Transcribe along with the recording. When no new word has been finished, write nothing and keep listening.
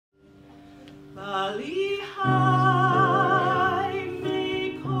Valley High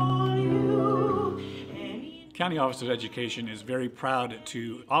may call you. County Office of Education is very proud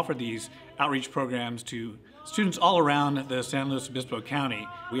to offer these outreach programs to students all around the San Luis Obispo County.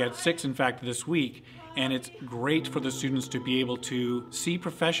 We had 6, in fact, this week, and it's great for the students to be able to see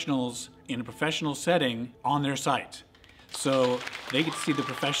professionals in a professional setting on their site. So they get to see the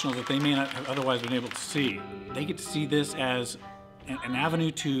professionals that they may not have otherwise been able to see. They get to see this as an avenue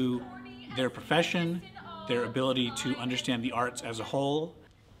to their profession, their ability to understand the arts as a whole.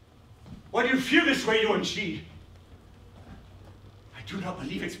 Why do you feel this way, you and she? I do not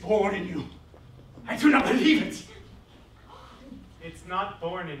believe it's born in you. I do not believe it. It's not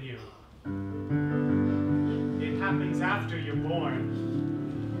born in you. It happens after you're born.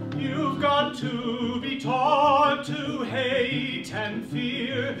 You've got to be taught to hate and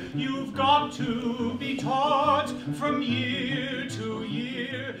fear. You've got to be taught from year to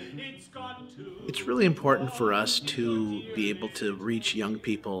year. It's really important for us to be able to reach young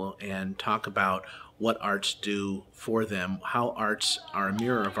people and talk about what arts do for them, how arts are a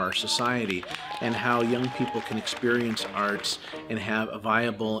mirror of our society, and how young people can experience arts and have a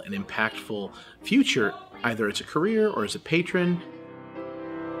viable and impactful future, either as a career or as a patron.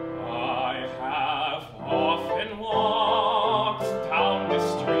 I have often walked down the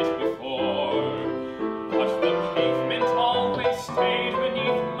street before, but the pavement always stayed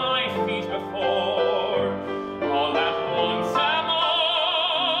beneath my feet before. All at once am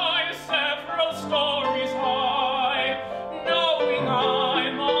I several stories high, knowing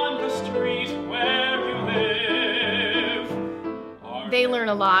I'm on the street where you live. They learn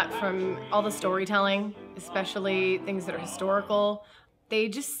a lot from all the storytelling, especially things that are historical. They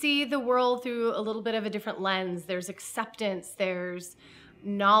just see the world through a little bit of a different lens. There's acceptance, there's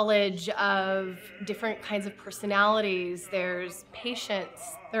knowledge of different kinds of personalities, there's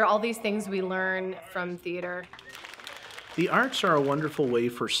patience. There are all these things we learn from theater. The arts are a wonderful way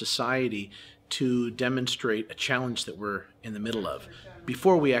for society to demonstrate a challenge that we're in the middle of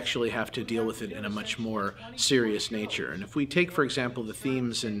before we actually have to deal with it in a much more serious nature. And if we take, for example, the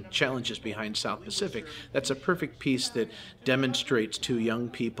themes and challenges behind South Pacific, that's a perfect piece that demonstrates to young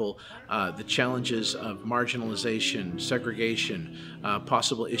people the challenges of marginalization, segregation,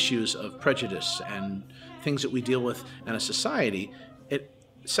 possible issues of prejudice, and things that we deal with in a society.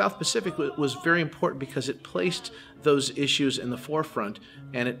 South Pacific was very important because it placed those issues in the forefront,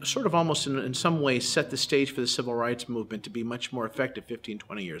 and it sort of almost in some ways set the stage for the civil rights movement to be much more effective 15,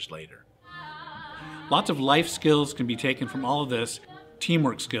 20 years later. Lots of life skills can be taken from all of this.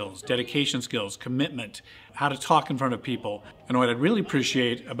 Teamwork skills, dedication skills, commitment, how to talk in front of people. And what I'd really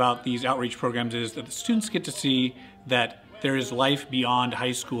appreciate about these outreach programs is that the students get to see that there is life beyond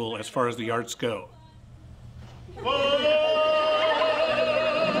high school as far as the arts go. Whoa!